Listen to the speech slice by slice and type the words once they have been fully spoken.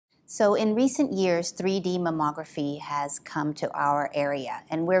So in recent years, 3D mammography has come to our area,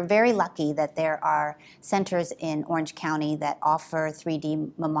 and we're very lucky that there are centers in Orange County that offer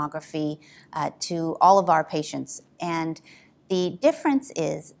 3D mammography to all of our patients. And the difference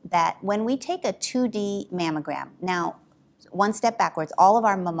is that when we take a 2D mammogram, now one step backwards, all of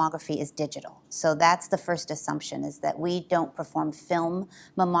our mammography is digital. So that's the first assumption, is that we don't perform film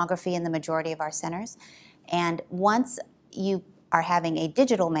mammography in the majority of our centers. And once you are having a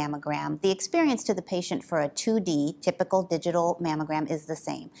digital mammogram, the experience to the patient for a 2D typical digital mammogram is the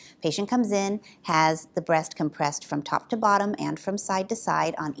same. Patient comes in, has the breast compressed from top to bottom and from side to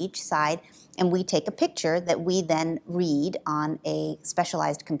side on each side, and we take a picture that we then read on a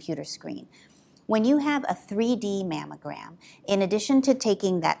specialized computer screen. When you have a 3D mammogram, in addition to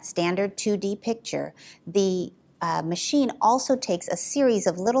taking that standard 2D picture, the machine also takes a series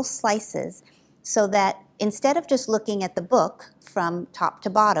of little slices so that instead of just looking at the book from top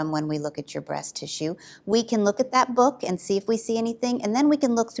to bottom when we look at your breast tissue, we can look at that book and see if we see anything, and then we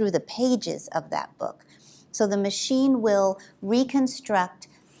can look through the pages of that book. So the machine will reconstruct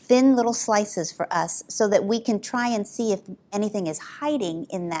thin little slices for us so that we can try and see if anything is hiding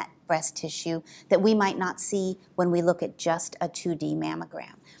in that breast tissue that we might not see when we look at just a 2D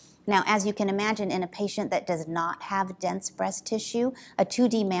mammogram. Now, as you can imagine, in a patient that does not have dense breast tissue, a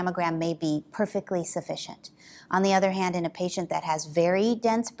 2D mammogram may be perfectly sufficient. On the other hand, in a patient that has very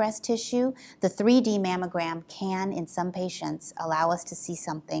dense breast tissue, the 3D mammogram can, in some patients, allow us to see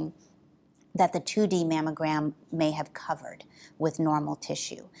something that the 2D mammogram may have covered with normal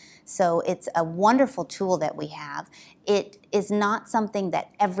tissue. So it's a wonderful tool that we have. It is not something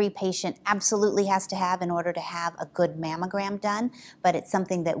that every patient absolutely has to have in order to have a good mammogram done, but it's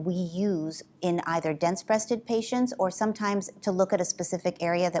something that we use in either dense-breasted patients or sometimes to look at a specific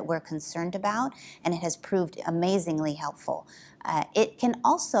area that we're concerned about, and it has proved amazingly helpful. It can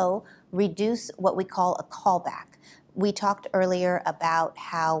also reduce what we call a callback. We talked earlier about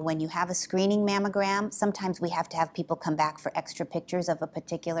how when you have a screening mammogram, sometimes we have to have people come back for extra pictures of a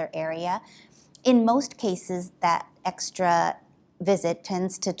particular area. In most cases, that extra visit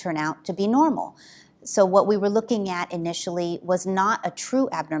tends to turn out to be normal. So what we were looking at initially was not a true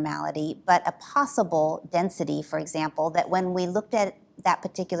abnormality, but a possible density, for example, that when we looked at that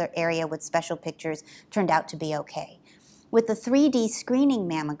particular area with special pictures turned out to be okay. With the 3D screening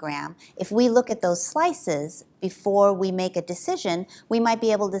mammogram, if we look at those slices before we make a decision, we might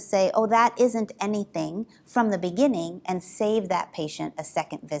be able to say, oh, that isn't anything from the beginning, and save that patient a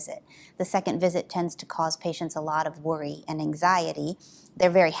second visit. The second visit tends to cause patients a lot of worry and anxiety. They're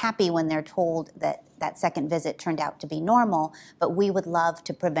very happy when they're told that that second visit turned out to be normal, but we would love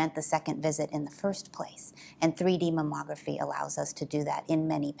to prevent the second visit in the first place. And 3D mammography allows us to do that in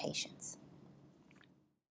many patients.